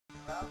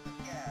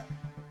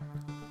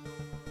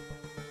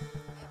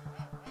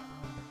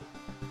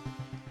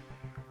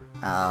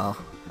Oh.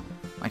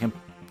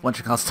 What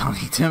you call's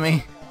talking to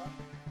me?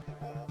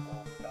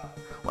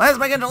 Why is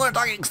my controller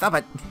talking? Stop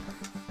it!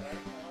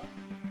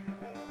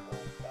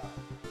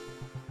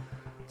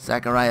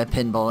 Zaccaria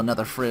Pinball,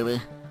 another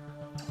freebie.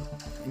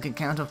 You can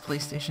count a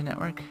PlayStation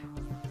Network?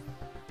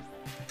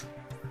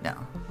 No.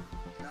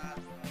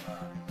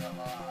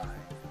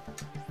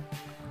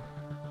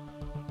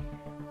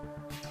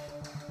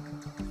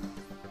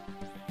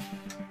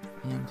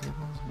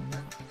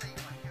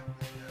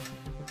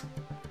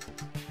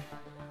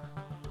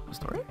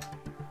 Story?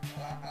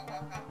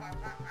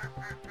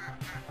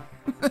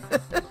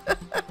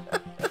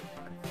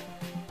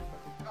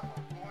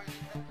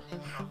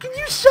 Can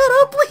you shut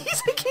up,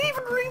 please? I can't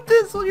even read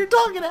this while you're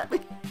talking at me.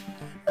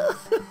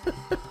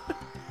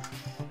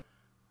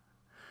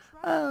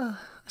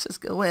 Let's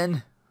just go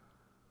in.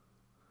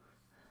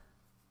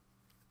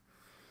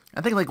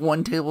 I think like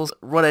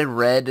what I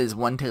read is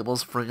one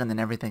table's free and then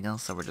everything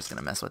else, so we're just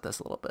gonna mess with this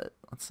a little bit.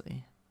 Let's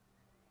see.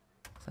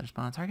 Set a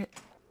spawn on target.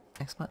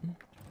 X button.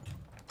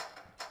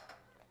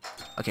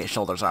 Okay,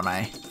 shoulders are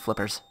my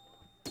flippers.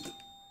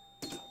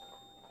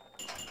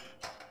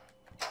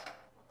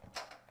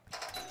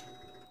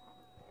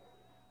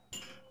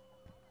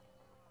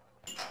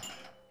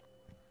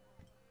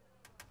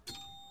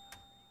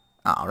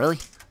 Oh, really?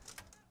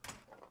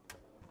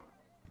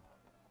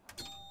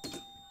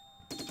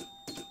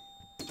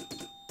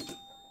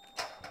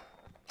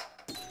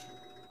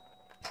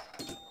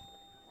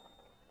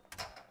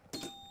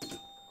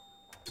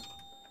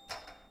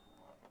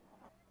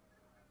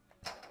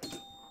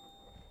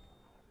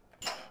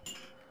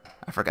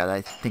 I forgot,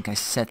 I think I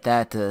set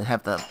that to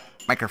have the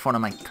microphone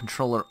on my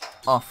controller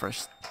off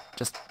first.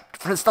 Just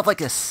for stuff like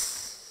this.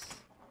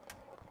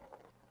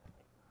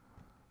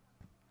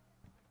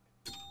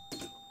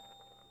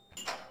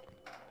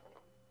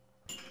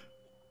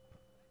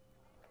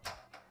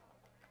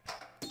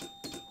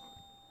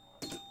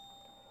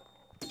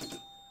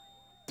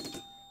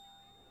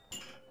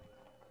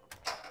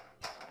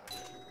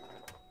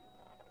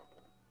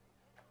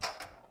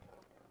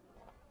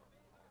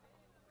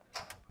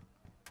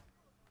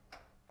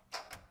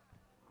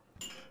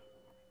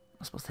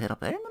 I'm supposed to hit up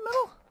there in the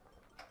middle?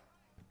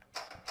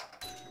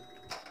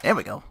 There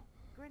we go.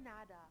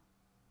 Grenada.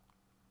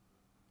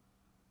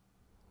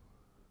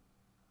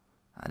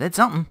 I did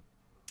something.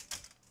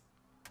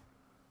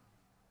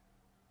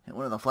 Hit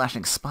one of the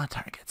flashing spot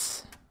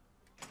targets.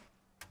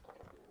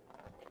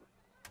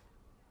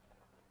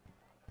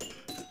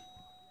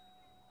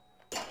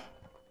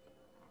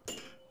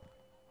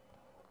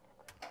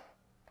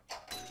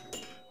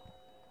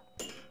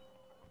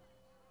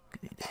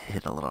 Need to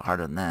hit a little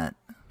harder than that.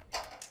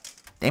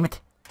 Damn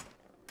it.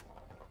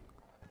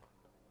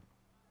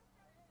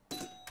 I'm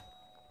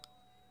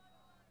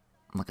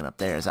looking up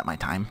there. Is that my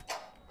time?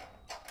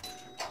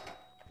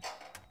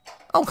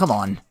 Oh, come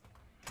on.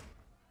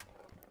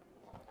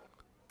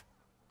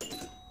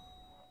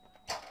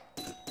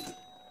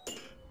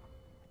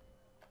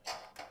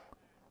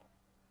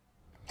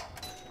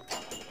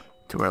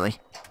 Too early.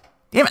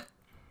 Damn it.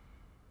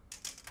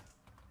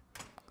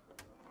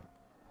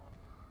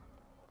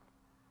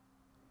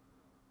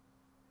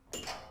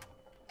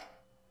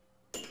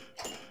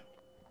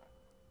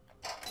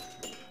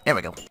 There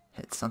we go.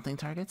 Hit something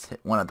targets. Hit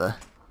one of the...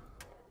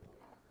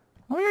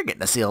 Oh, you're getting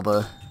to see all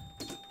the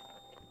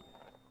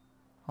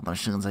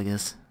machines, I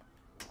guess.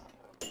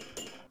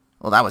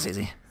 Well, that was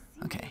easy.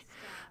 Okay.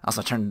 I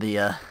also turned the,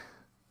 I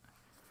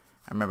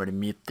remember to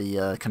mute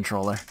the,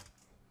 controller.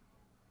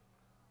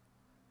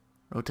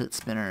 Rotate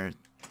spinner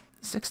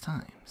 6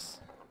 times.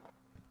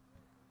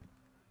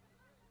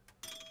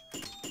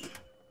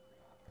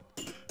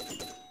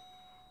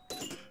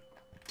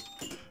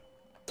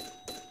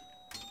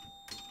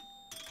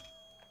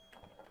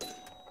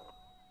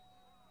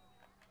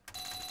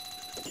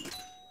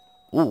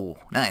 Ooh,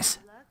 nice.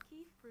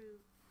 Lucky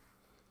fruit.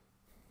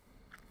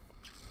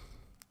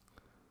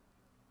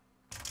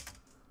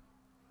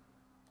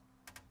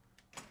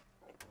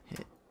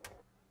 Hit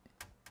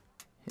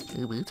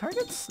blue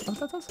targets? Is that what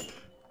that does?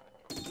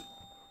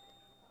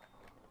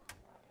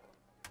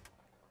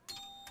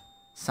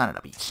 Sign it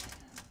up each.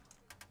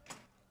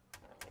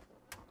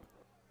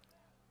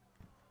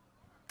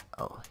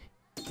 Oh,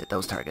 hit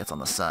those targets on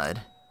the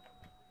side.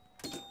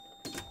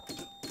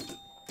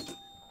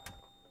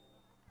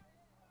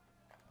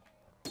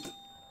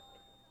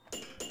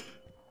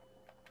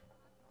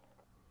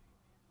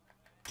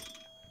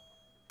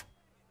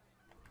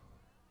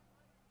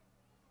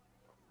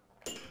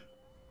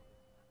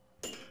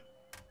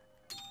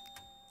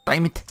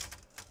 Damn it.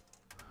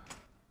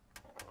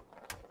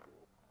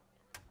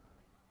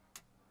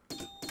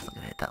 Look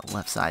at that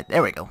left side.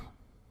 There we go.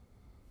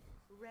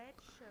 Red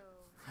show.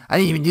 I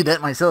didn't even do that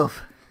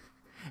myself.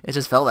 It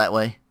just fell that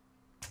way.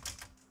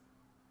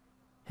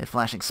 Hit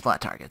flashing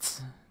spot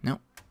targets. Nope.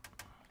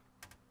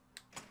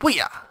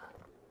 Booyah!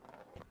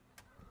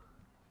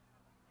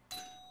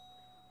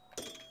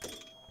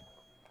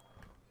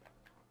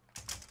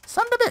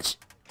 Son of a bitch!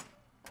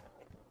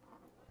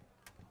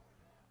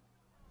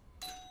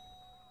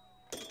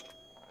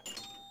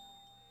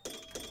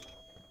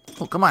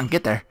 Oh, come on,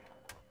 get there.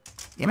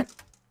 Damn it.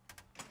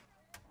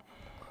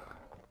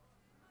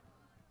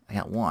 I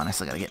got one. I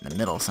still gotta get in the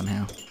middle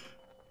somehow.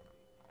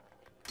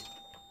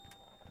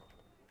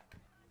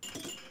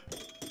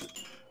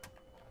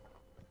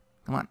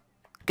 Come on.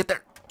 Get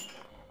there.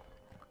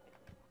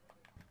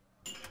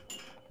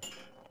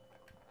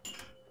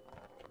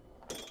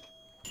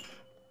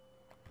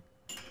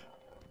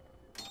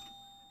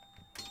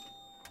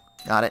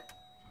 Got it.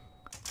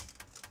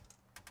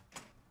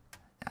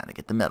 Gotta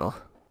get the middle.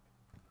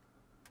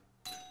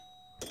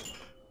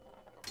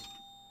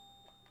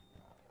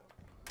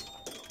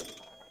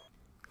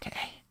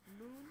 Okay.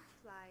 Moon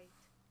flight.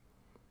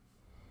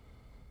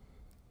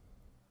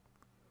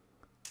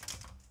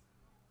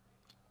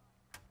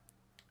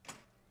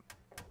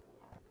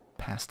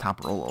 Pass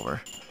top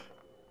rollover.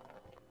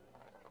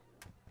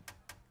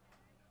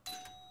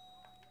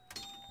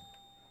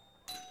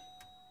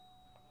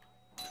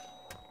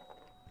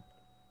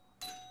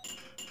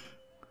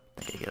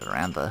 I think I get it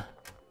around the...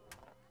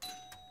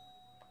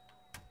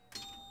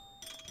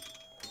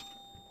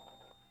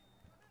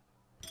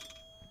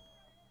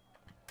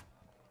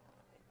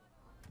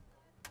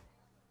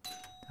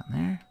 Down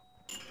there.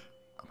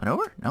 Up and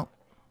over? Nope.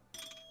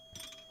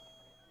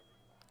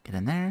 Get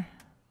in there.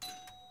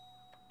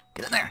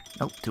 Get in there.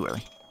 Nope, too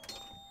early.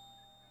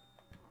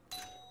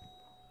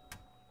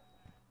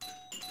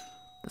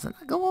 Does it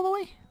not go all the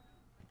way?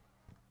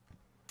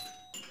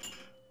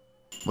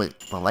 Wait,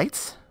 the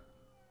lights?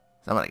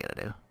 Is that what I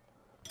gotta do?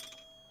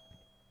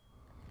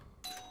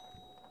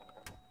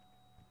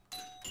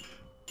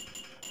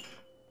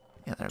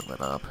 Yeah, they're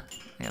lit up.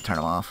 I gotta turn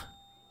them off.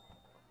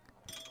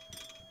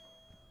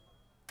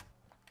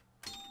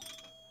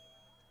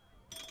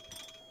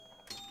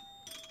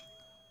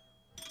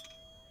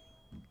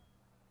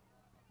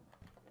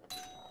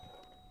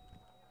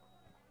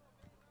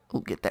 Oh,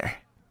 get there.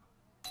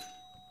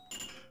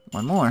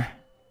 One more.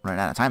 Running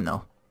out of time,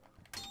 though.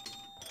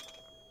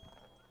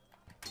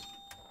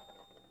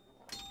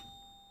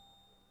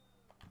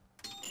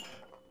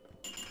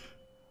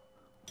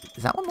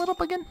 Is that one lit up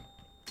again?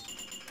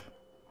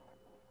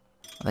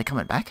 Are they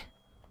coming back?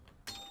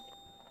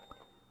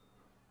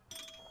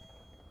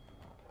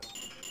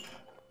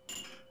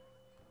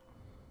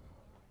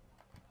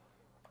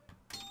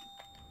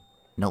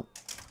 Nope.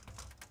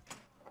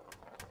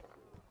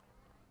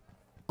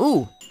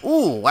 Ooh!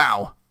 Ooh,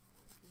 wow!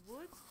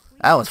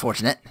 That was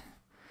fortunate.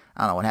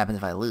 I don't know what happens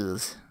if I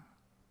lose.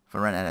 If I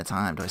run out of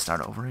time, do I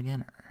start over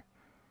again? Or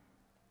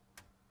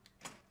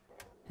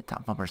hit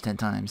top bumpers 10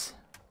 times?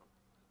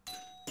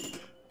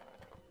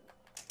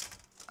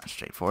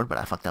 Straightforward, but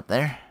I fucked up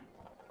there.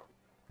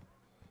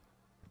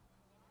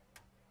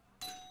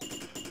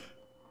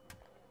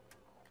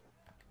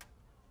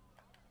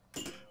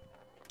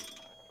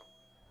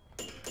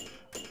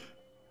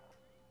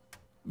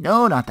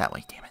 No, not that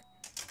way, damn it.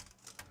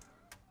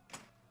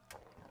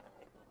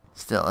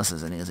 Still, this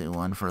is an easy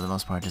one for the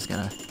most part. Just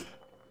gotta...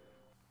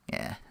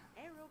 Yeah.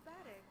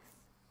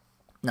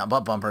 Not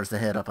butt bumpers to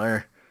hit up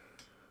there.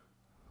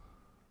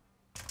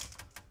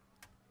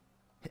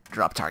 Hit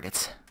drop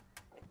targets.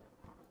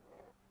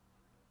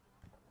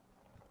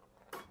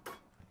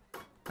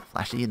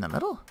 Flashy in the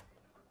middle?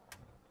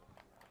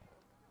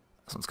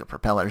 This one's got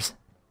propellers.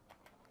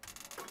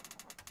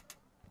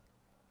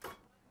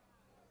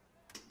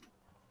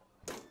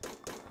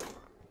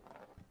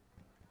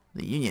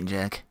 The Union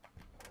Jack.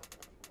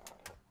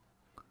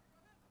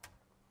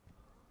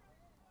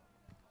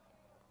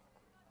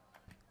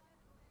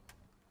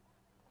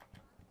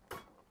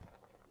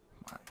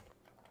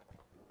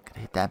 Gotta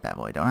hit that bad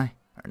boy, don't I?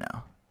 Or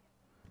no?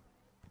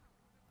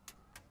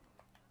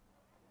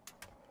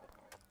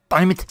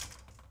 Damn it!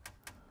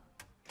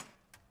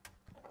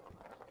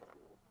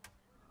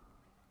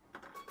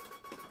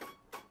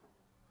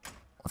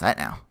 What's that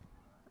now?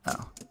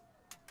 Oh.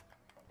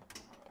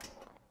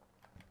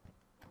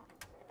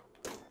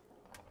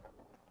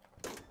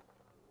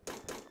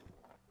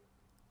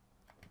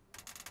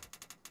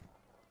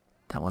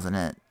 That wasn't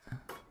it.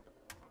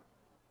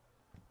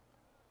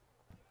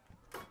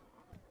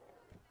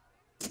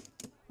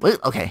 Wait,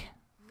 okay.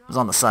 It was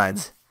on the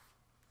sides.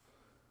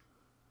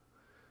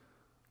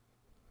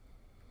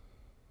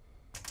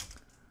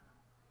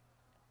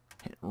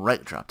 Hit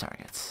right drop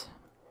targets.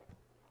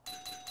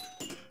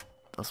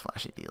 Those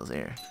flashy deals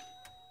there.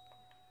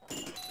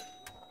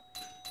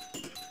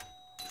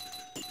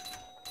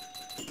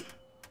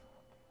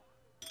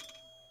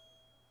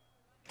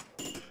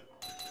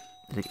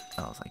 Did it,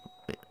 oh, I was like,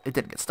 wait, it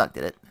didn't get stuck,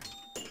 did it?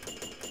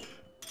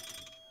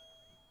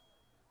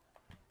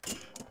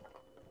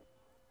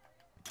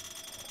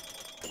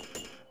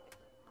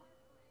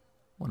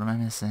 What am I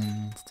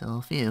missing? Still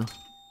a few.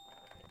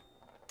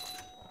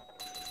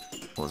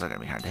 Those are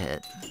gonna be hard to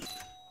hit.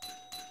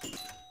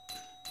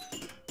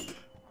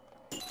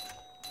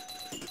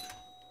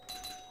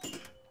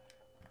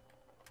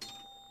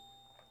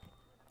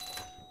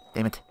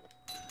 Damn it.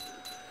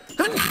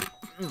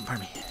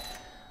 Pardon me.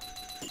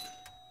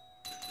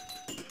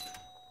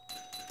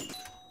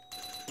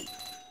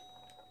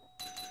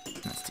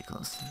 That's too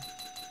close.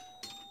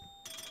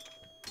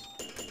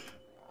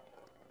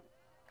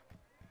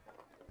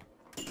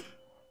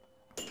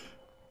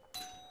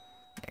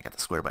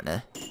 square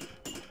button.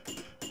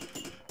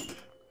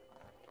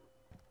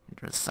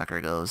 Where the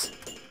sucker goes.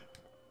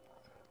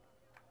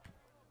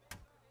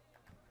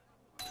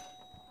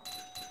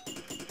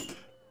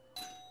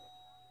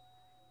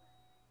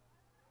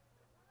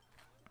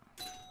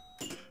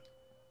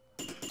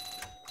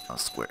 Oh,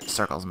 square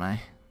circles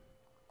my.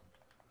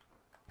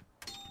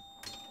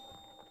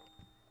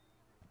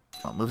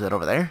 Oh, move that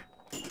over there.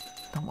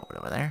 Don't move it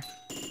over there.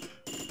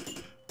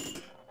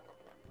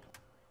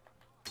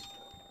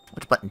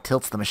 Which button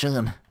tilts the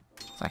machine?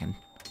 So I can...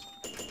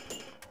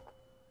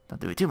 Don't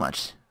do it too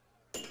much.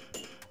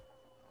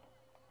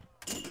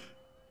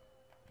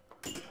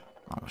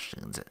 All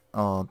machines,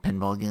 all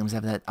pinball games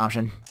have that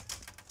option.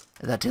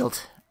 That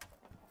tilt.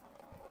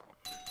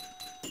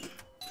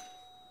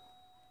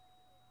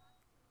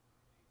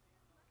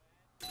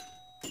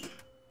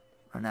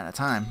 Running out of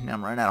time. Now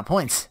I'm running out of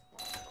points.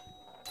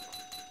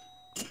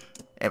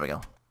 There we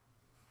go.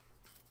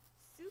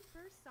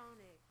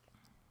 Supersonic.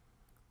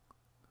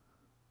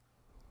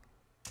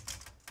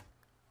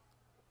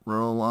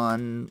 Roll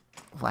on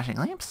flashing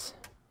lamps.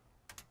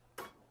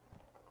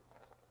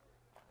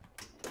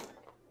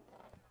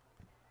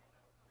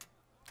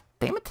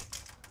 Damn it.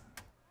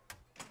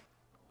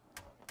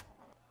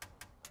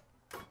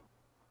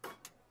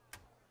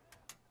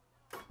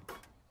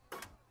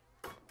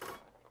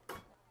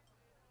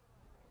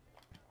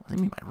 What do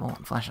you mean by roll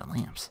on flashing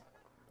lamps?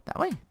 That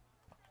way?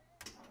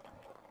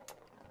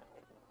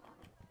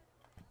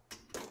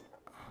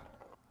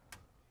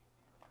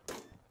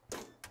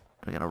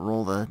 Do I gotta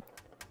roll the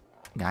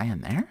guy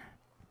in there?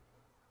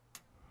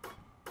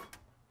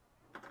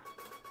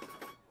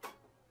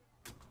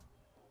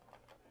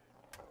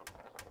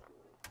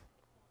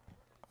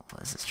 Oh,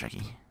 this is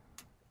tricky.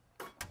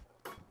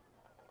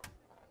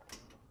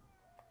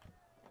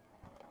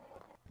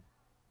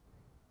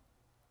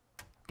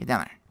 Get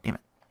down there. Damn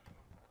it.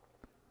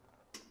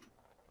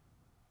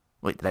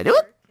 Wait, did I do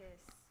it?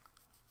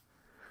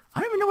 I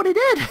don't even know what I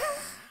did.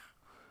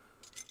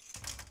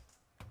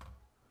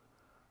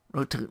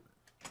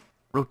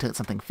 Rotate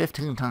something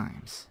 15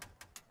 times.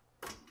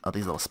 Oh,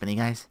 these little spinny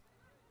guys?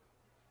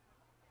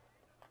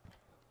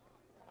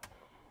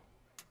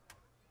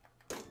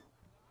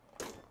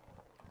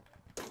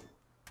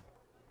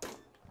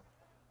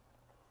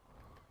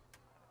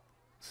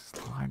 This is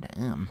hard to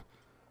aim.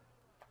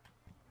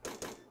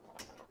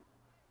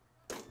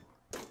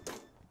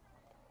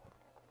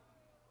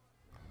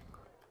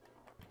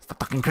 It's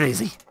fucking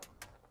crazy.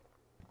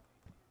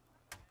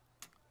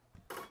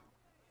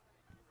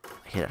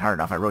 Hit it hard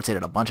enough, I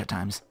rotated a bunch of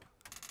times.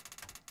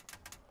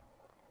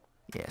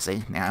 Yeah,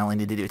 see? Now I only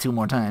need to do it 2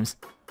 more times.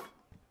 At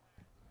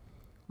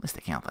least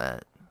I count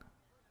that.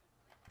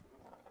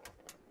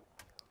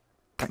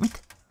 Damn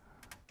it.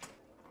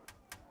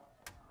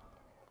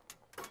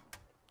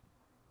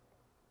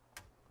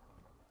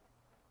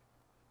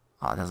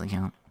 Oh, it doesn't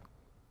count.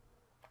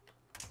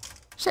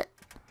 Shit.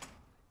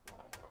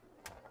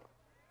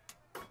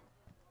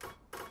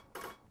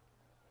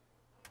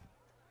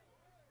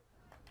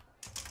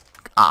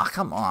 Ah,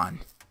 come on.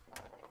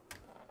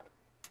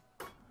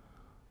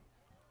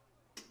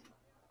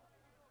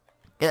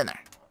 Get in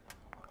there.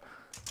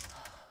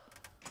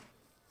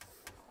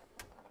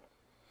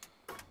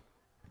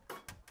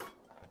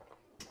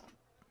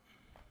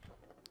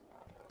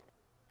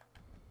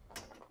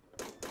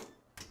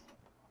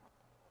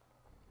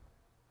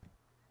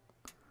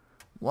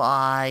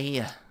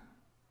 Why?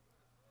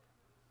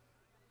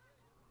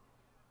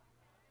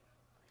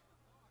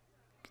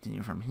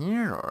 Continue from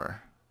here,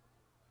 or...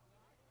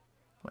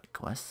 What,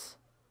 quests?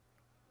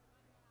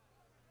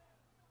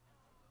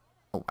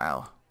 Oh,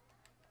 wow.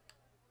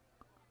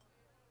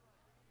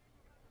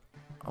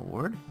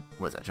 Award?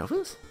 What is that,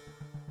 trophies?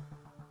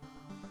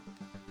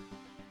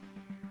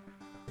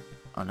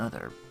 Oh no,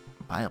 they're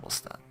buyable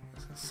stuff.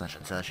 Such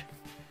and such.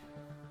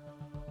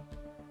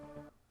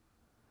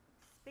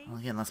 Well,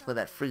 again, let's play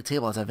that free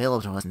table that's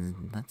available to us,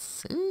 and let's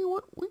see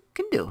what we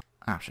can do.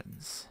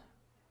 Options.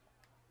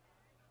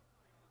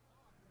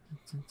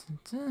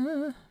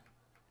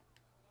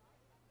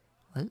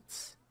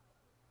 Let's...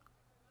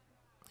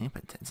 Lamp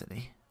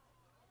intensity.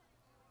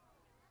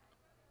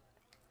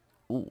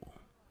 Ooh.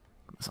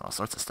 There's all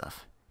sorts of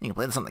stuff. You can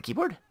play this on the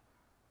keyboard?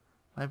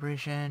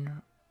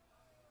 Vibration.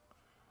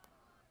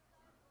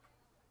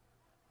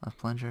 Left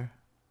plunger.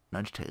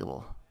 Nudge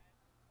table.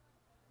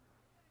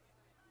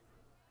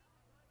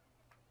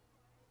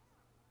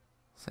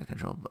 Set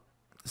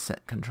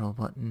control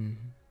button.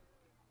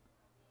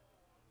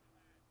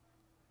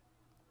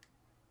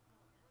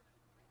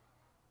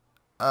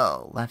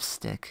 Oh, left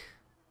stick.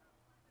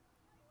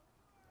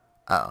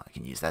 Oh, I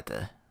can use that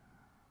to...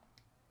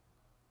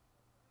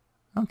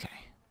 Okay.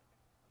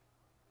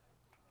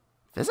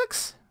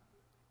 Physics?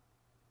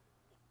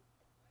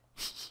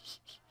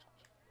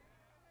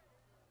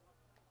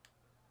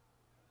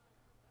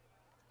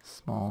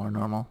 Small or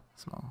normal?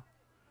 Small.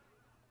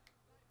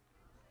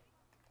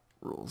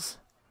 Rules.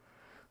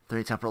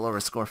 3 top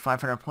rollover, score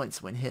 500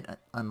 points when hit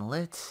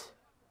unlit.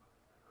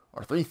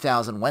 Or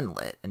 3,000 when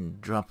lit, and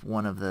drop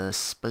one of the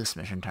space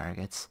mission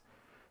targets.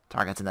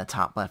 Targets in the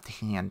top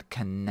left-hand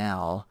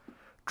canal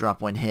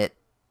drop when hit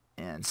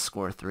and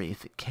score 3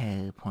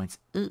 K points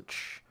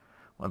each.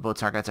 When both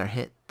targets are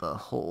hit, the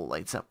hole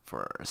lights up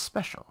for a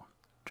special.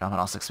 Dropping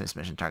all 6 space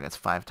mission targets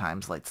 5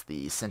 times lights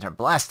the center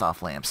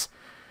blast-off lamps.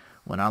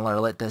 When all are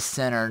lit, the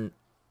center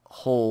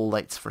hole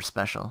lights for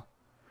special.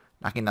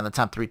 Knocking down the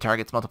top 3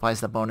 targets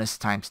multiplies the bonus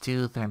times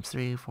 2, times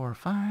 3, 4,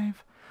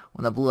 5.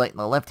 When the blue light in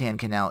the left-hand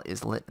canal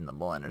is lit and the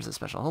ball enters a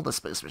special hole, the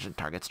space mission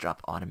targets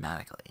drop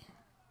automatically.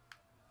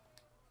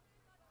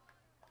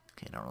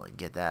 Okay, don't really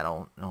get that.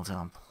 I'll tell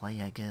on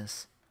play, I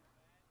guess.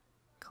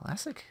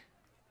 Classic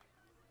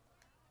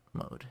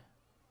mode.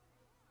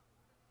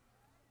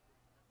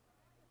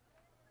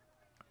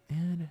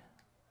 And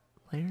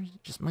players,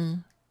 just me.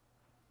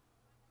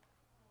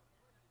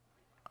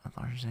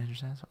 Larger Sanders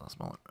says, well,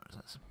 smaller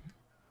says.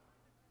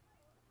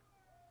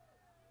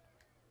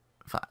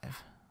 5. I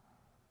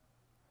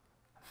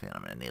feel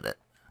I'm gonna need it.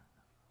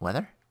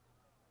 Weather?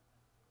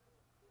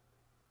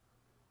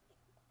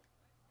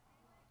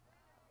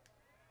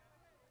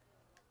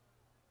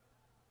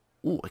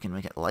 Ooh, I can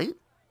make it light?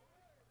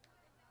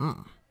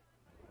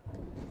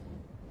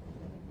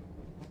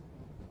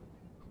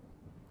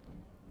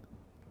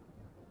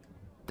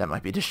 That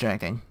might be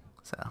distracting,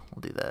 so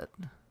we'll do that.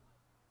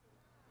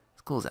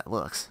 As cool as that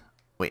looks.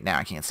 Wait, now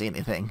I can't see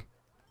anything.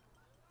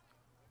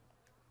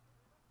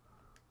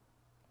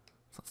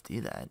 So let's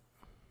do that.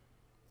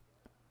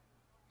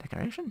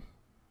 Decoration?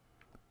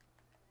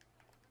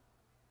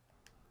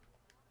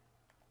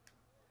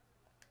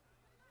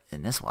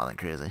 Isn't this wild and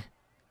crazy?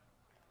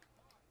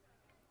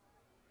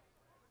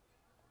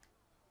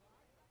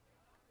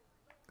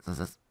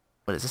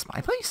 What is this,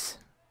 my place?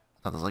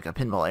 I thought this was like a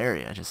pinball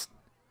area, just...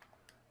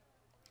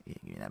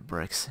 Give me that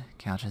bricks,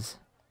 couches.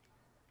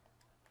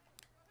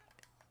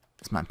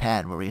 It's my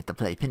pad where we have to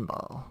play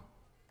pinball.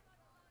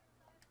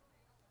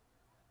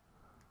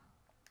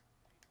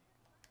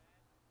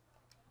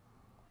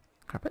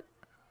 Carpet?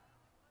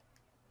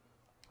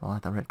 Roll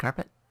out the red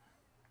carpet.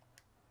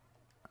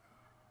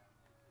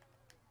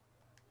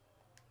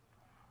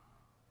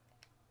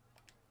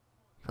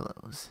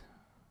 Pillows.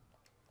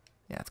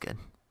 Yeah, that's good.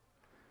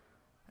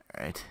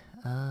 Alright,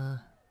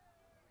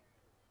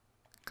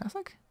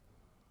 classic?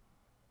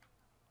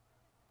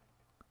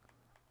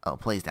 Oh,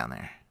 plays down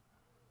there.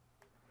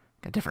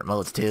 Got different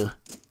modes, too.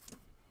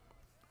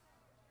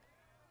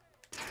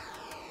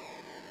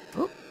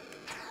 Oop.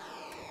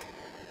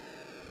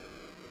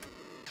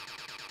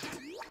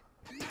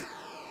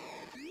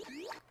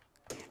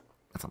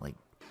 That's like...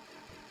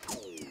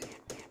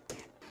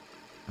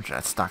 I'm sure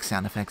that's stock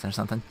sound effects or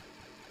something.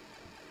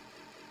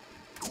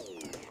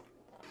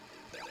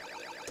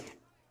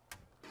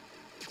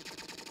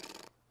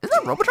 Is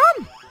that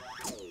Robotron?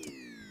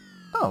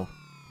 Oh.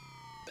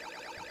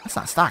 That's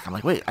not stock. I'm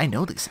like, wait, I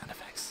know these sound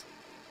effects.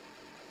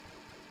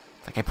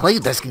 It's like I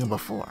played this game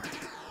before.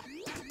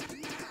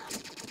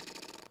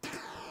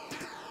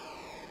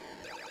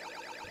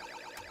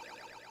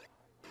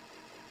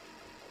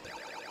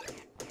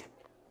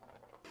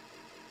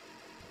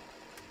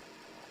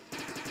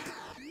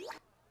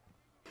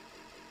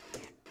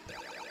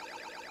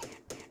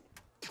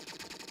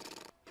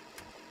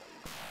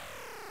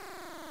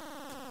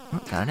 Oh,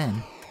 got it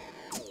in.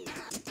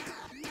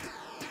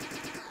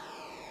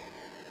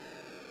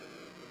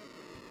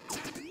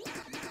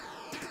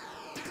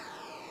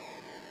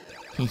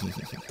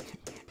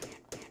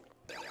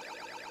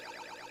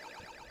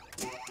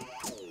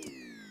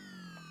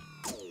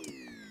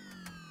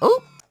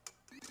 Oh!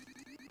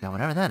 Yeah,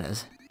 whatever that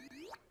is.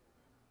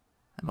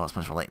 That ball's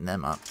much for lighting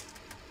them up.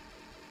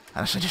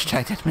 That actually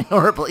distracted me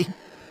horribly.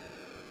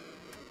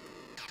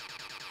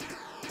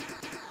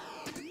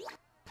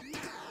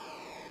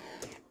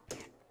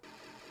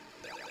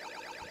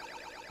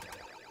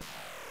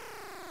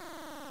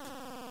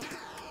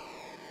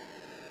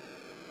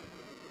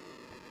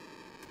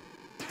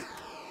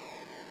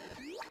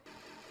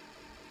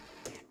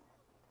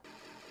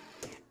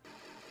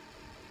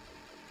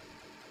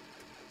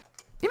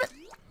 Damn it!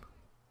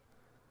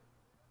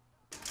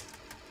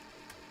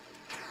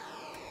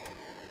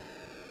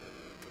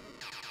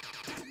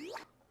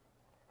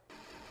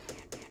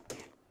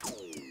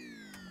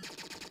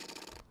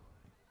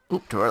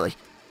 Oop, too early.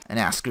 And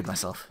now I screwed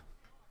myself.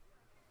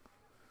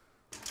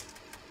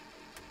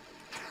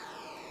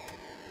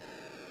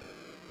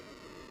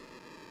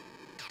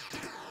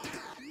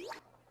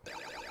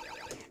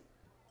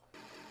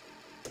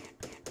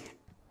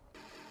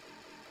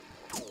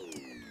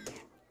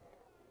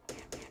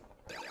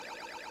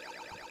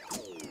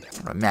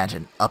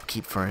 Imagine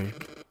upkeep for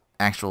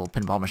actual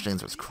pinball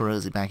machines was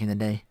crazy back in the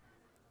day.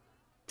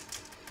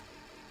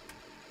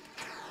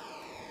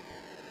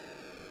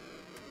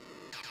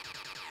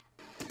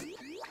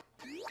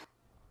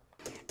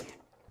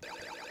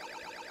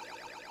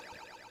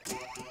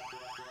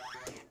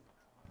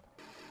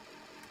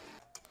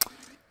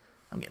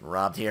 I'm getting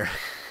robbed here.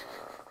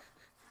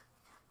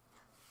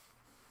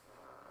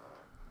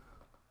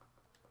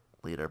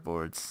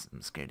 Leaderboards,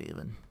 I'm scared to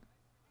even.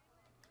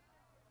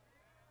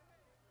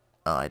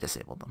 Oh, I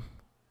disabled them.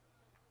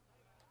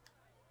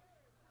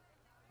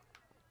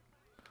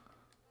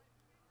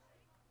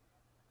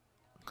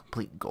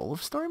 Complete goal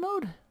of story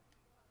mode?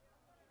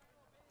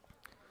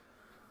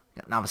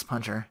 Got Novice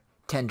Puncher.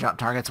 10 drop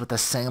targets with the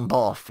same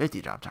ball.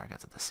 50 drop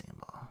targets with the same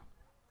ball.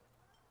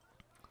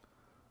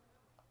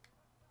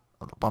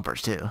 Little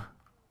bumpers, too.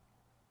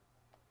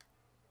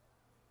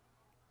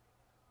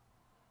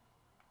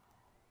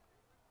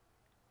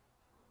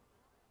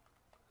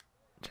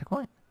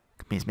 Checkpoint.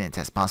 Complete as many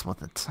tests possible with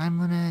the time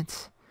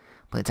limit.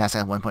 Play a task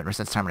at 1 point,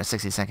 resets timer to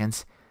 60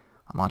 seconds.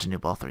 I'm launching new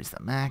ball 3's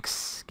the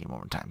max. Game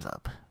over, time's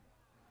up.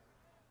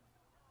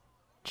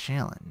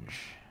 Challenge.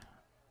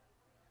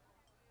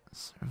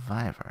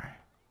 Survivor.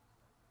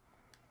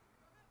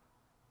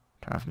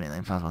 Turn off as many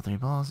lamps possible 3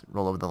 balls.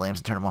 Roll over the lamps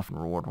and turn them off and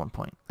reward 1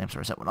 point. Lamps are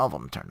reset when all of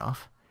them are turned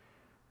off.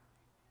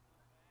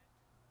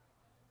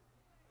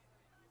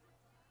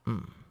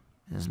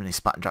 As many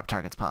spot and drop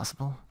targets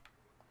possible.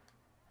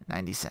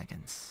 90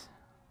 seconds.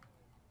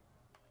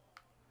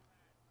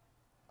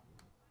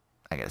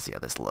 I gotta see how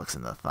this looks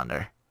in the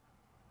thunder.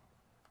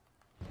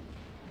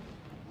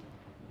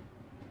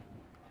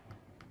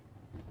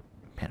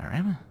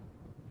 Panorama?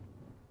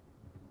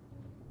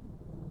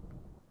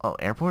 Oh,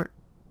 airport?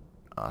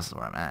 Oh, this is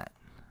where I'm at.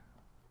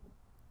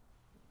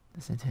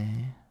 This is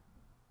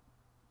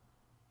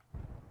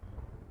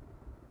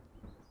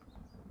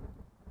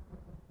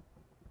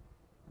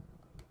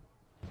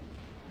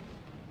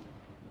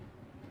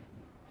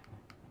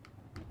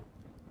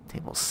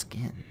table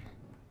skin.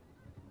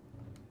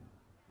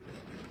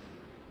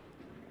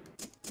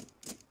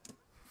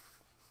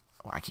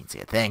 Oh, I can't see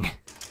a thing.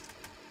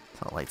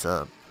 Until it lights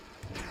up.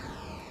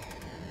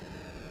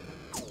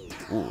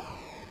 Ooh.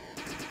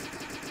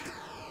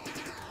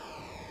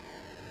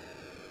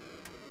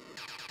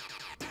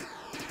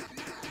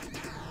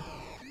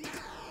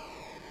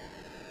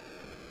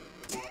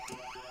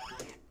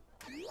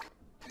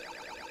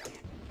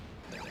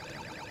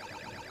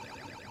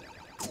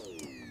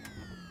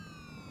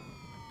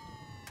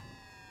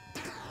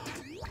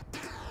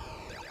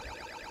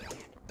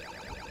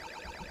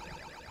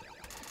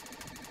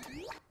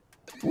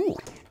 Ooh.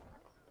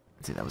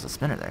 Let's see, that was a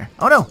spinner there.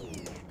 Oh no!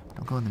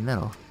 Don't go in the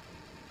middle.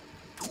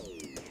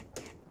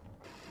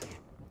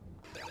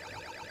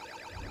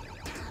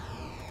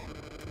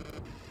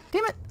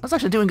 Damn it! I was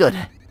actually doing good.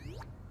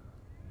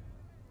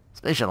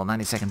 Space Shuttle,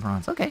 90-second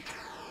bronze. Okay.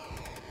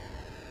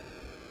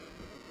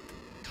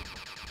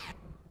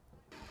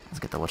 Let's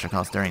get the what you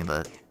calls during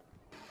the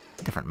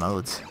different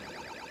modes.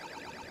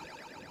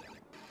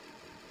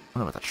 I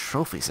wonder what the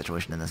trophy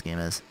situation in this game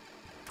is.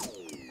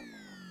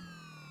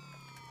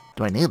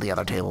 Do I need the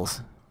other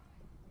tables?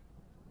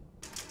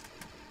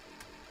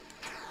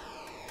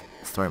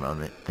 Story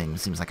mode thing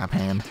seems like I'm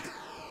paying.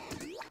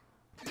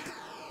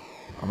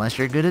 Unless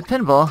you're good at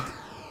pinball.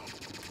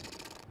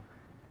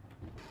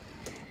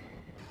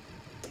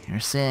 You're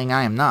saying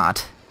I am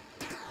not.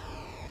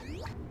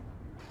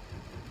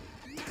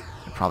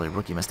 They're probably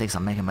rookie mistakes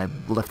I'm making by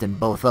lifting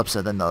both up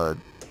so then the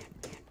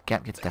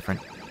gap gets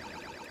different.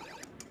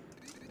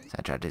 So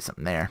I try to do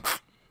something there.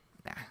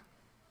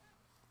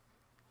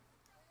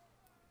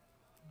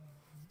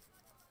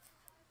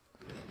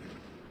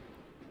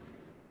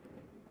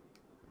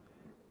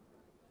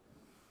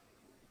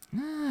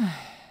 Nah.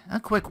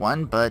 A quick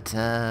one, but,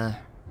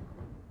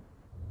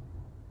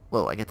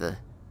 whoa, I get the...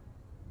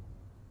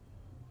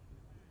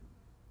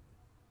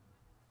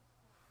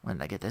 When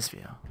did I get this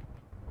view?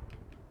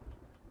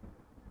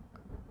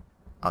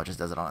 Oh, it just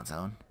does it on its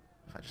own?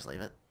 If I just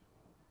leave it?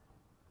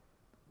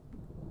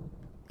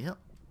 Yep.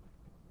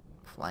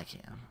 Fly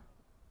cam.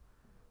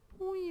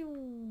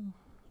 Whew.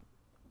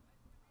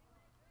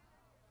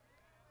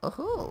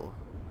 Oh-ho!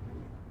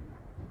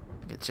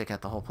 Get to check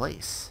out the whole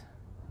place.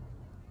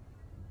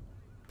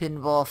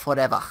 Pinball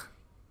forever.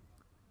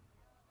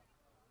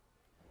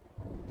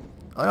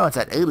 Oh no, it's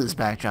that Ulu's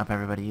backdrop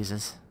everybody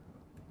uses.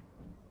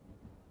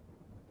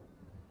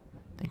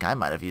 I think I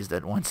might have used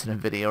it once in a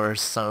video or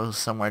so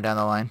somewhere down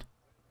the line.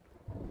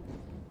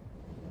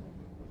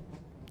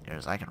 Near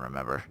as I can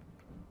remember.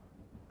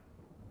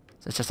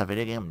 Is this just a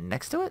video game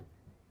next to it?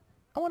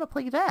 I want to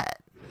play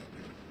that.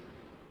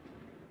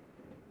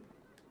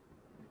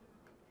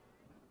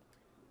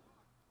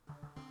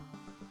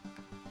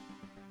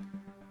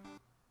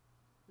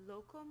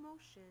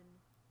 Locomotion.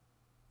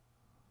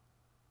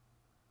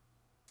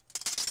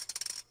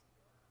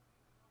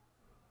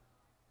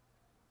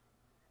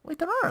 Wait,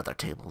 there are other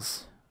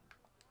tables.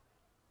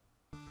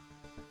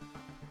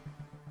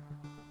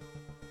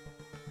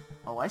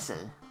 Oh, I see.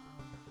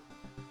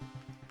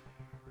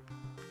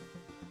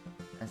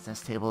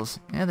 SS tables.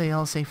 Yeah, they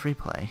all say free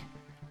play.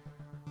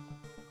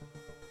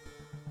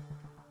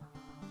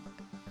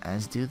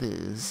 As do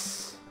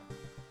this.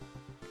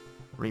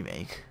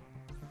 Remake.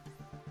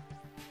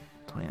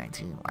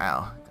 2019.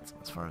 Wow. That's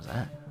as far as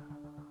that.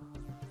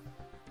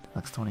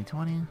 Deluxe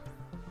 2020.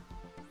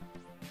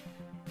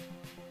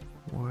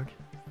 Ward.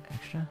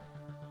 Extra.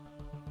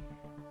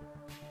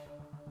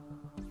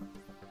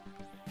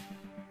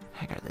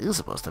 Heck are these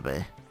supposed to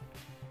be?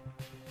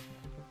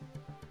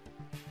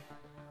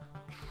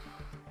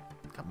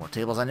 Got more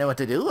tables I know what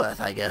to do with,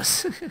 I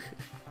guess.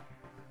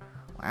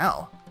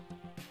 Wow.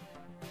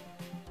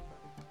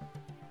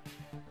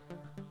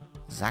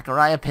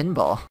 Zaccaria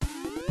Pinball.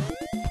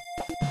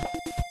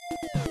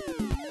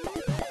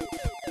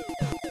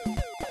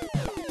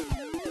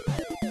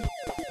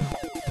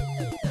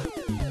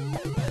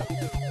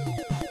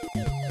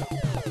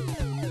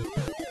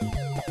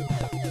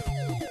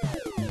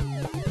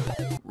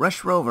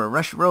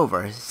 Rush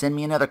Rover, send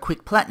me another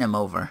quick platinum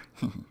over.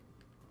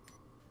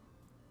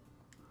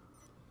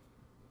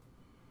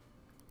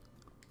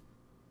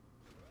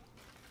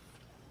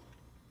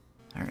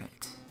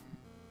 Alright.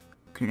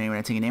 Create when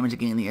I take damage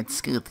again, the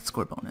skill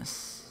score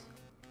bonus.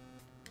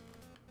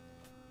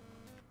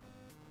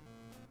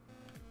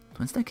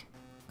 Twin stick?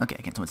 Okay,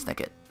 I can twin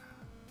stick it.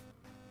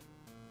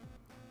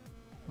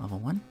 Level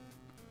 1?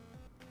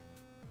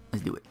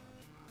 Let's do it.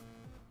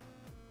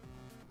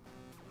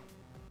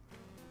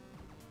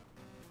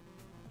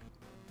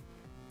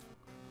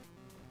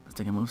 Let's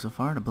take a move so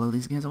far to blow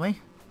these guys away.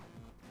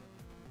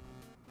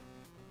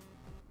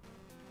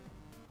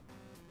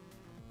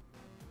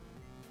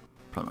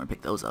 Probably want to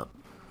pick those up.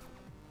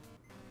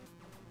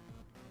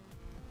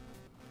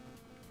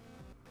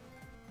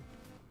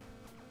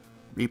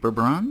 Reaper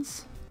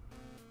Bronze.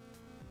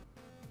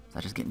 Is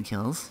that just getting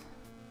kills?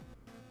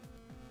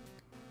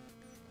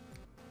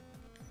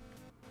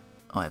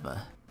 Oh, I have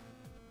a...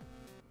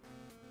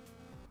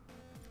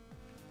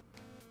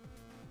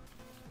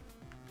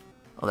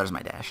 Oh, there's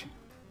my dash.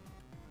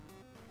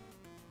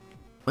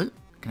 What?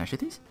 Can I shoot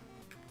these?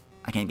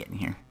 I can't get in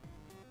here.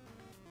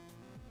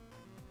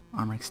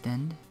 Armor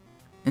extend.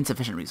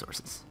 Insufficient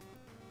resources.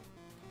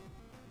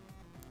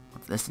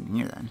 What's this in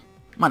here then?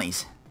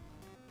 Monies.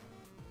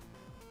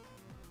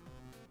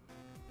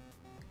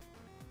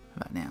 How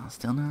about now?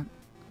 Still not?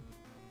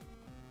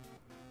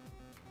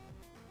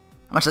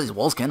 How much of these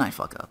walls can I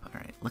fuck up?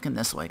 Alright, looking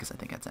this way because I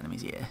think that's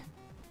enemies, yeah.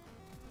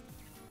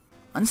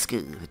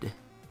 Unscathed.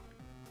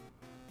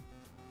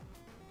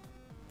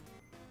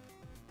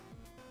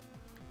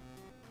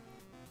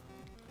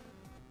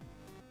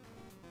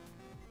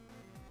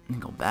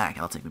 Go back,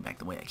 I'll take me back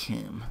the way I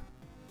came.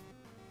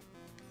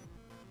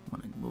 I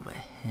want to move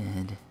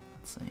ahead.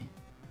 Let's see.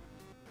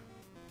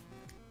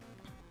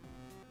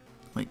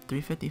 Wait,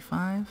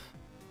 355?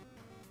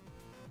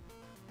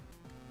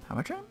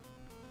 Power trim?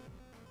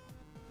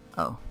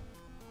 Oh.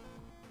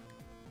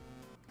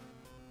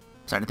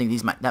 Starting to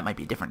think that might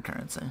be different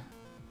currency.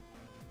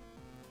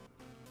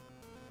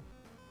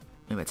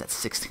 Maybe it's at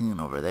 16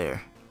 over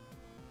there.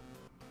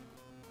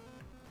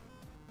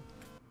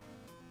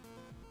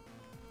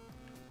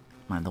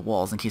 Mind the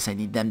walls in case I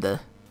need them to...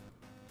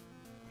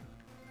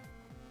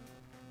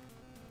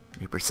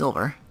 Reaper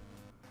Silver.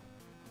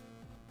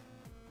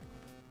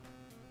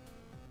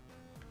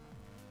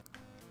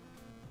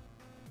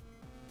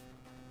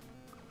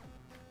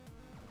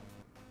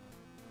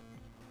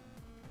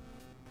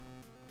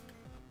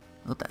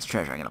 Oh, that's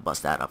treasure. I'm gonna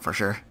bust that up for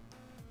sure.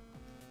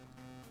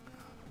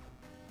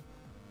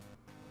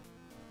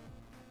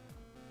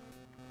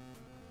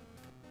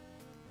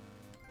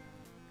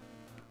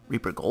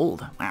 Reaper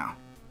Gold. Wow.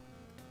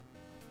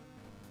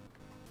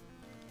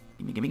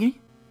 Gimme.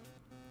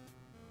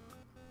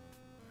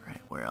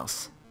 Alright, where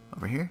else?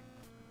 Over here?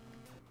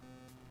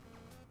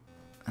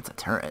 That's a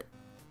turret.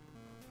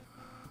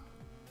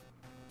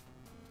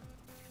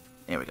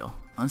 There we go.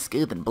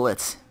 Unscathed and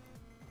Blitz.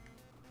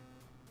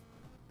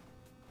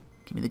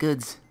 Give me the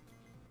goods.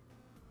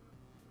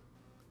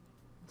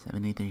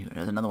 73.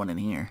 There's another one in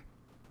here.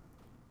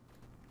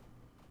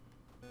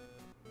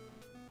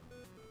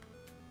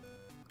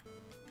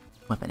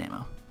 Weapon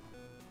ammo.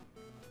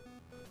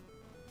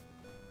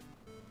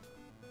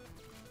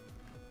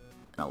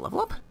 And a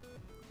level up?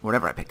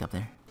 Whatever I picked up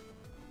there.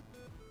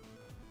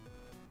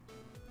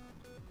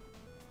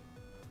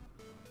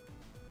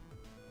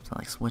 So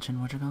like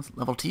switching what you call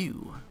level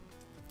 2.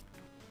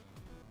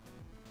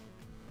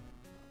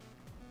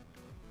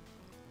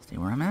 Stay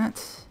where I'm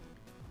at.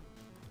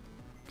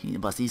 Can you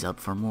bust these up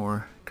for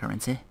more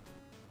currency?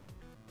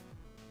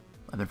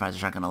 Weapon fires a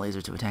shotgun, a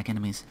laser to attack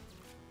enemies.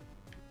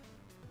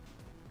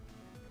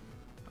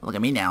 Look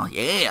at me now,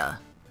 yeah!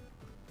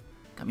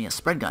 Got me a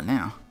spread gun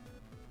now.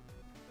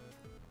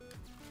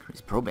 Increase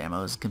probe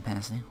ammo's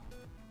capacity.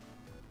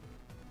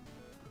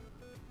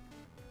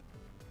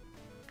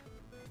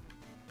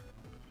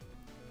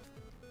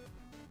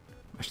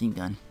 Machine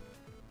gun.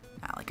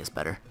 I like this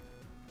better.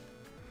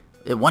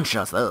 It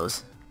one-shots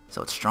those,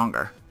 so it's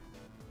stronger.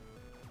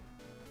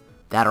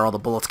 That or all the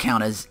bullets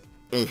count as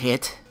a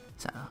hit,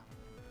 so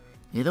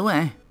either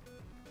way.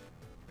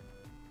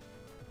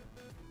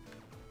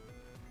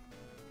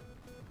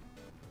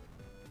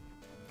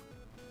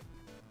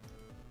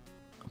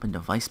 Open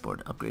device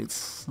board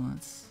upgrades.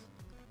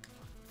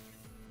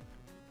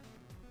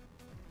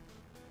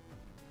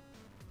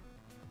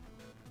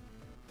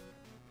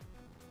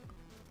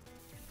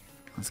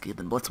 Unscathed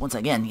and Blitz once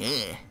again,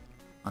 yeah!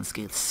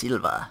 Unscathed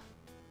Silva.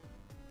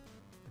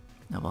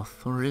 Level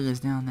 3 is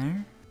down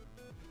there.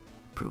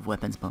 Improve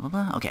weapons, blah blah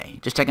blah. Okay,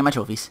 just checking my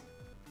trophies.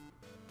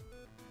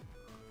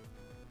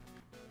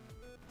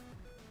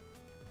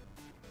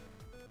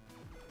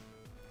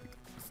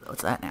 So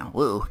what's that now?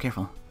 Whoa,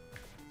 careful.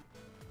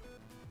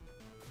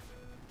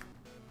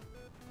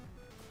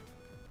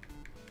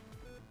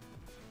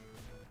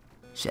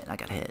 Shit, I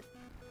got hit.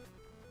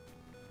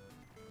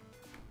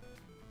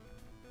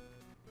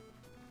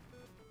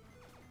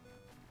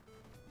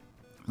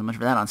 So much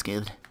for that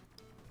unscathed.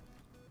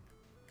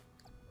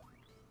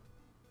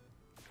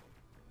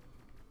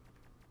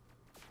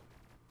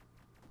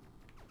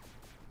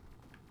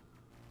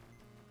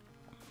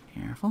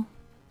 Careful.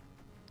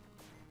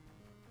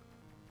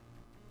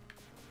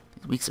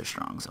 These weaks are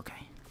strongs, okay.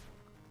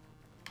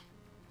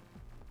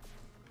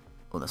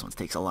 Oh, this one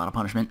takes a lot of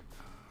punishment.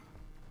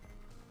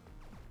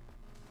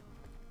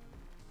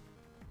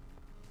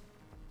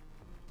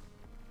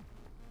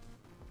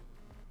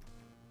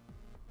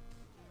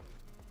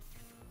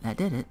 That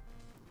did it.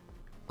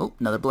 Oh,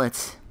 another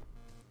blitz.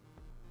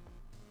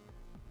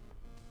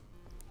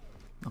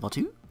 Level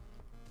 2?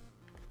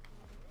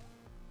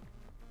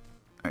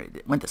 Alright,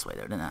 it went this way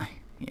though, didn't I?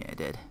 Yeah, I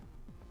did.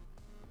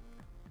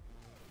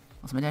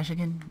 What's my dash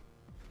again?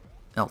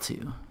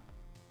 L2.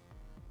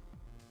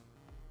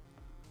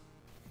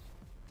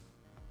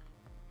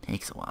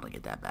 Takes a while to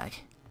get that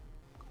back.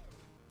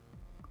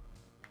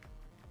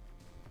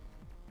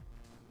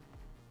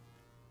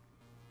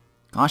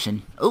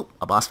 Caution. Oh,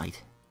 a boss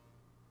fight.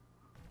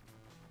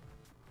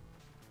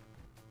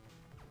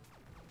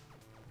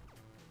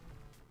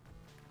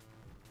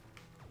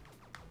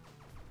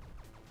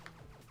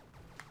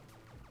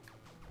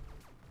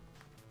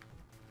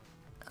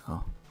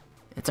 Oh,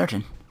 it's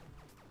urgent.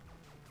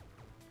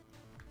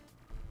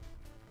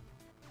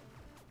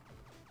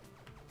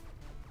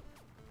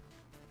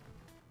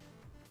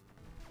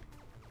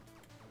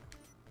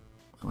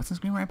 What's the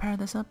screen where I powered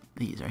this up?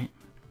 These, right?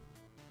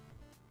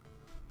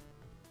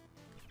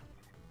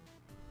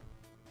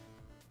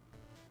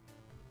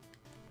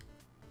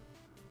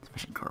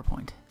 Sufficient core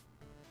point.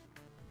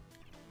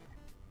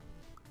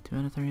 2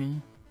 out of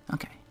 3.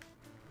 Okay.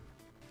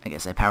 I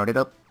guess I powered it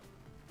up.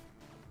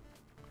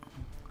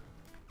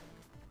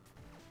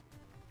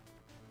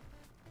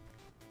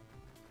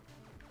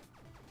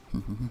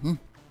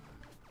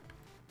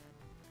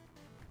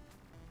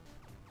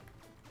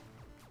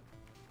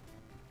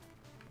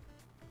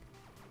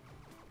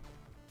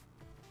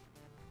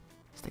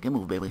 Stick and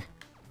move, baby.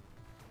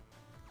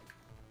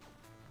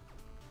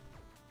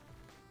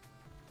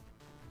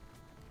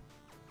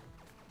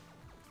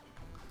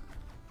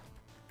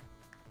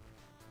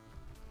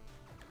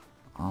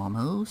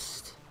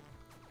 Almost.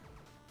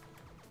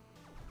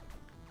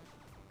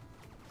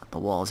 Let the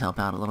walls help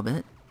out a little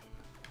bit.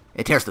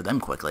 It tears through them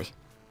quickly.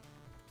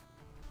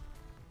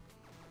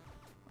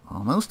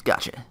 Almost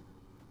gotcha.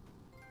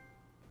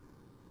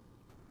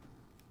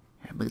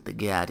 Here, boot the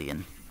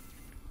Guardian.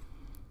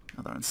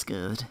 Another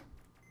unscathed.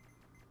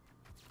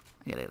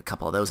 I gotta get a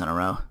couple of those in a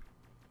row.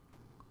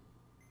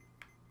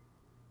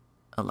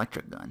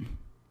 Electric gun.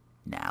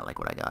 Nah, I like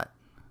what I got.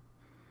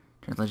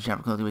 Translation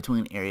travel closely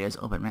between areas.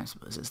 Open maps.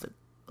 Is the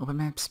open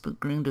maps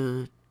green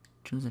to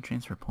choose a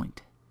transfer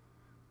point?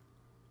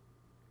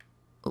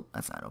 Oh,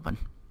 that's not open.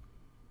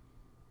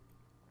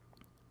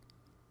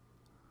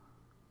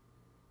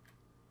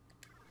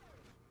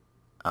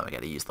 Oh, I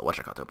gotta use the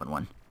whatchamacallit to open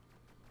one.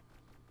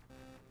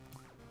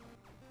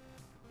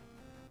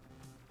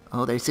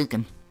 Oh, they're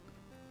sinking.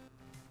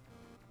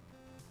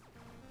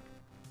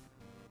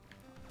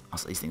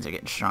 Also, these things are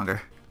getting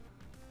stronger.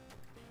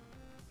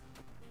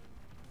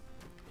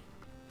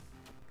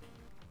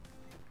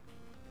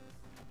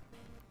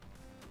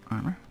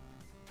 Armor.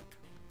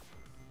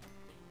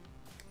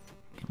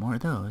 Get more of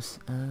those.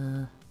 I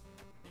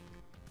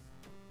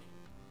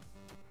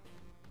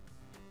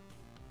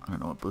don't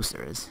know what boost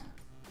there is.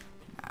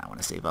 Nah, I want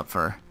to save up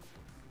for...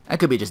 That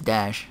could be just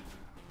dash.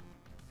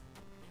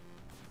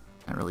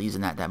 Not really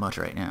using that much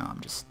right now.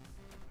 I'm just...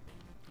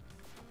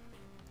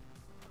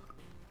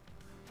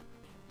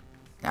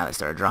 Now they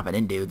started dropping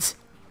in dudes.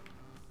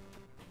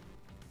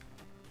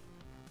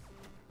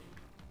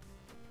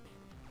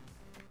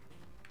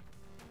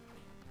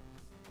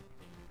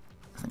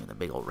 This thing with the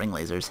big old ring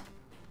lasers.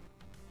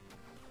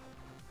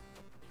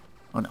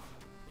 Oh no.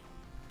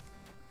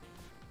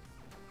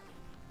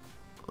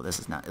 Oh, this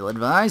is not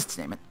ill-advised.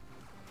 Damn it.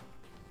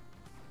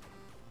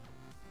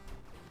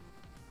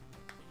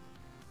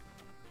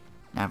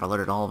 Now I've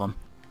alerted all of them.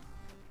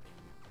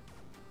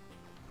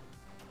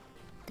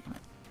 Damn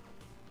it.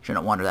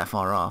 Shouldn't wander that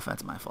far off.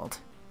 That's my fault.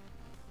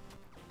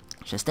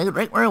 Just stayed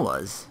right where I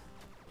was.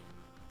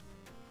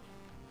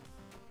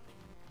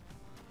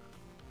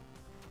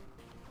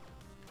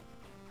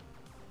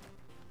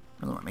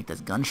 Really want to make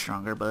this gun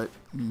stronger, but...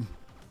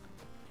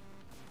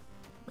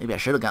 Maybe I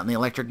should have gotten the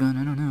electric gun.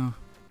 I don't know.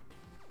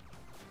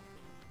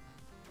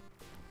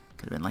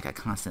 Could have been like a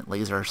constant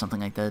laser or something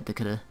like that that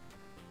could have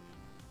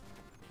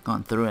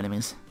gone through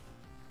enemies.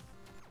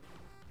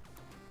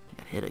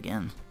 Got hit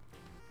again.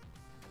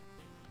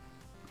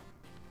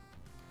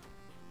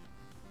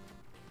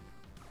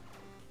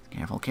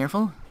 Careful,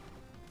 careful.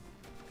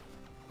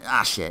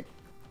 Ah, shit.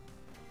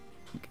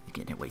 You're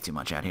getting hit way too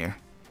much out here.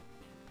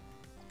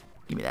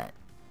 Give me that.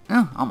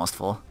 Oh, almost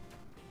full.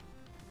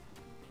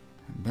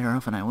 Better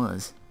off than I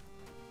was.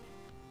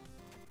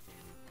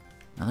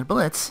 Another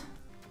blitz.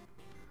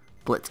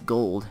 Blitz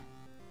gold.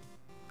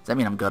 Does that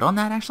mean I'm good on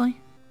that,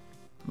 actually?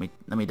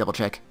 Let me double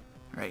check.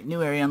 Alright,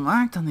 new area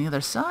unlocked on the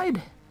other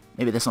side.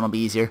 Maybe this one will be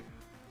easier.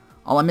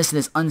 All I'm missing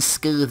is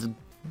unscathed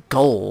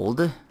gold.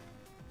 And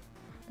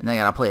then I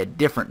gotta play a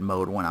different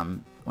mode when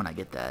I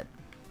get that.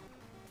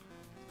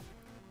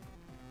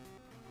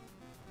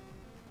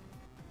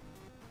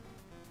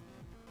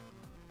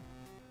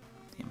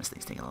 Damn, this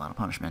thing's taking a lot of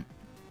punishment.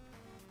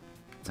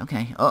 It's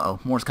okay. Uh-oh,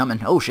 more's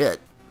coming. Oh,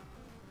 shit.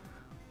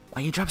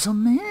 Why you drop so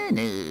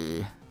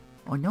many?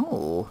 Oh,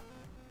 no.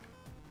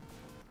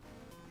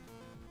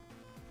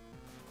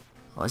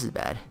 Oh, this is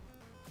bad.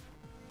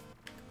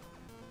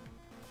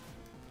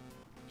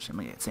 Should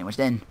we get sandwiched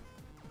in?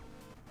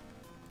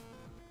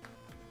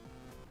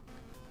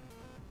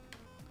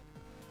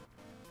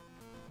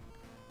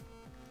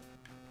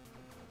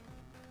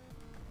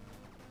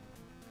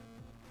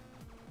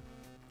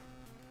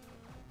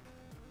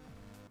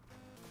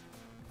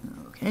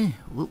 Okay.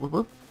 Whoop, whoop,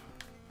 whoop.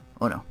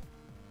 Oh, no.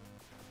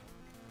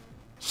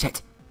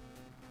 Shit.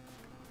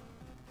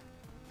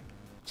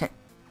 Shit.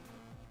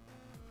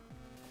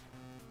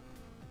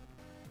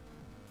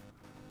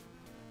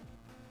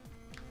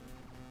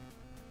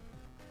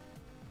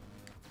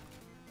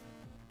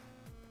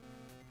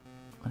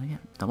 What did I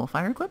get? Double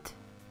fire equipped?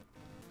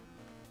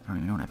 I don't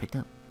even know what I picked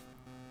up.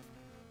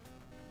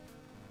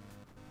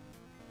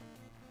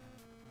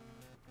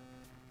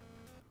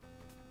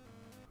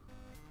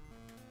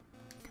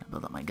 Can I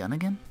build up my gun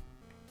again?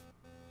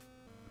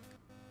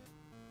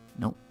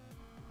 Nope.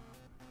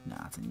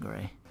 Nah, it's in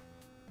gray.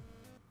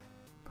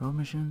 Pro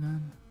machine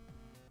gun.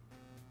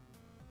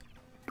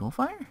 Dual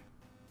fire?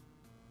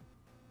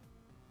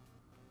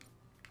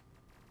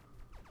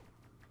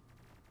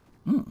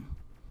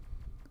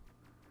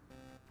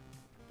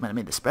 Might have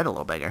made the spread a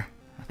little bigger,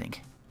 I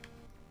think.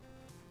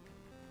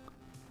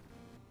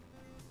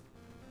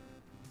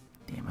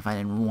 Damn, if I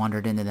didn't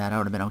wandered into that, I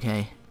would have been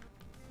okay.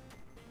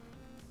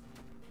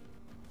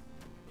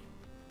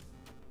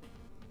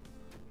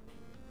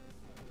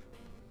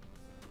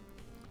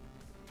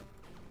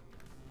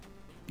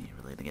 Need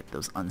really to get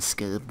those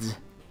unscathed.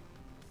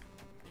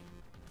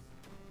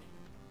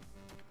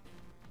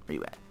 Where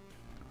you at?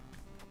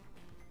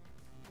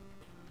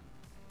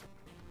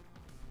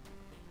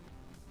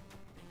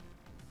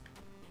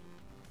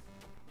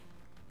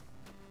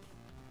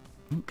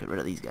 Get rid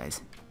of these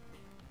guys.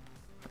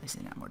 At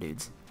least not more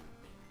dudes.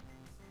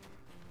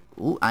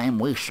 Ooh, I am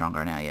way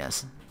stronger now,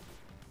 yes.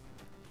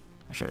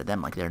 I shredded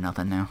them like they're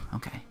nothing now.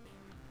 Okay.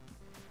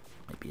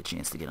 Might be a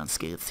chance to get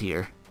unscathed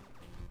here.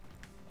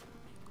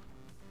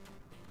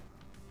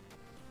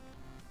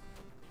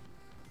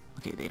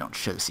 Okay, they don't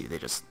chase you, they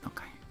just...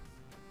 Okay.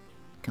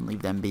 Can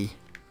leave them be.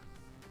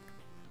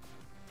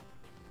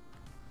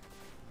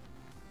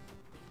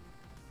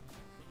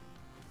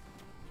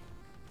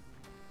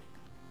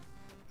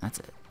 That's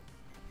it.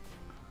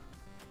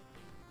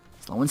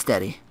 Slow and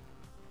steady.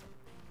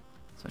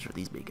 Especially with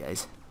these big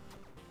guys.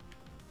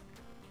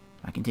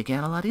 I can take you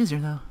out a lot easier,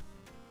 though.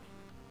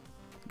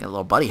 Got a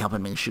little buddy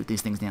helping me shoot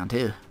these things down,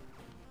 too.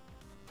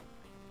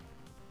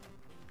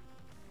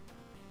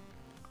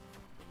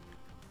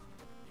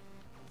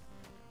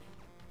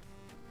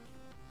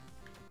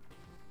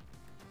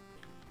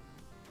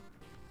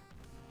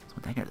 So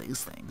what the heck are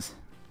these things?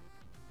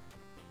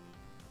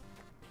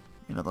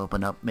 Maybe they'll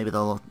open up. Maybe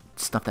the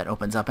stuff that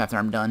opens up after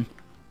I'm done.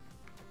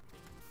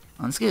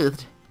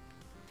 Unscathed.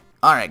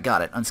 Alright,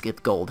 got it.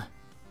 Unscathed gold.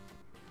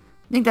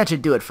 I think that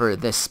should do it for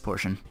this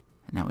portion.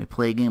 And now we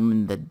play a game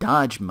in the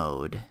dodge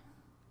mode.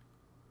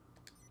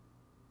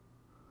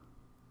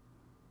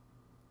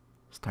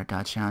 Start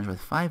dodge challenge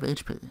with 5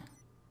 HP.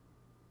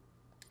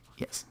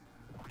 Yes.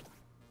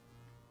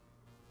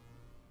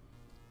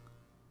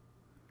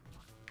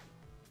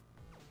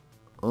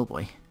 Oh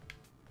boy.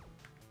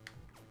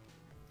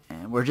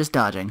 And we're just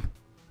dodging.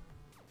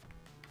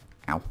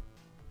 Ow.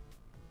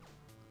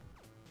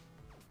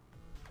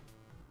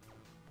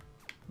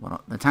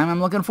 Well, the time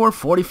I'm looking for,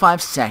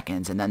 45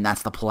 seconds, and then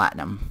that's the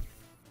platinum.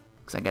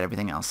 Because I got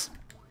everything else.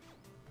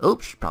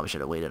 Oops, probably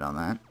should have waited on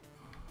that.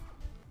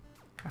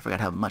 I forgot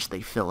how much they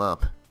fill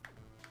up.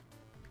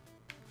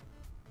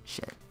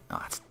 Shit.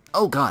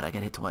 Oh god, I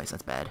got hit twice,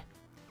 that's bad.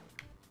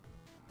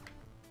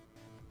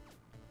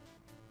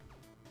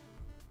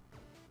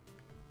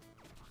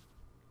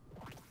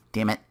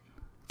 Damn it.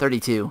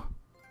 32.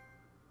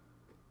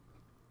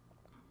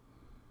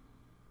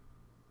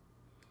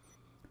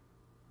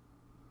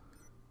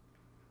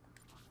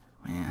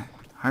 Yeah,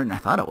 harder than I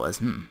thought it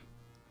was.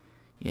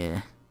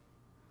 Yeah.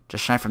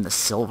 Just shy from the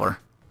silver.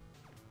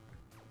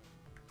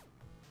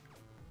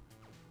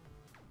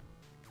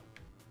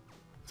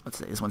 So let's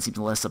say this one seems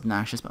less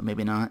obnoxious, but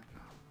maybe not.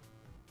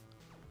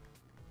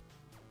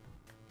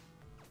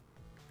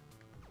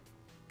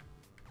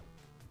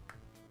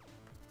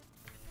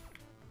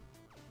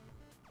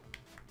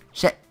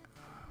 Shit.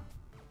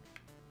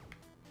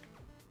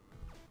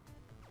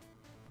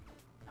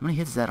 How many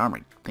hits is that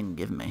armor thing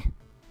giving me?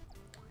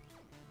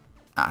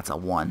 Ah, it's a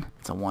 1.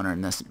 It's a 1er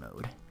in this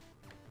mode.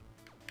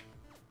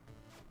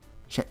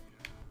 Shit.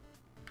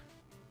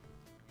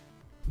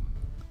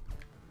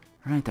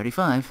 Alright,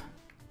 35.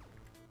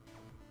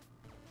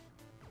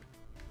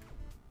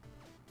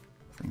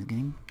 This thing's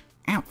getting...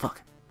 Ow,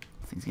 fuck.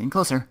 This thing's getting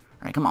closer.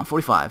 Alright, come on,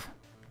 45.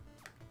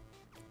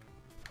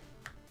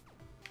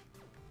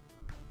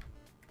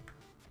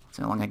 Let's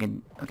see how long I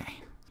can... Okay.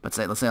 Let's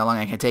see how long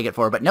I can take it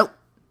for, but nope.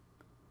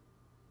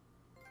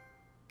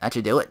 That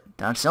should do it.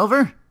 Dodge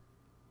silver.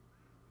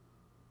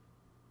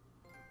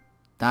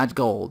 Dodge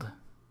gold.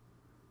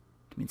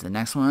 Which means the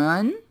next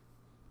one...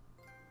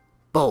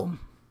 Boom.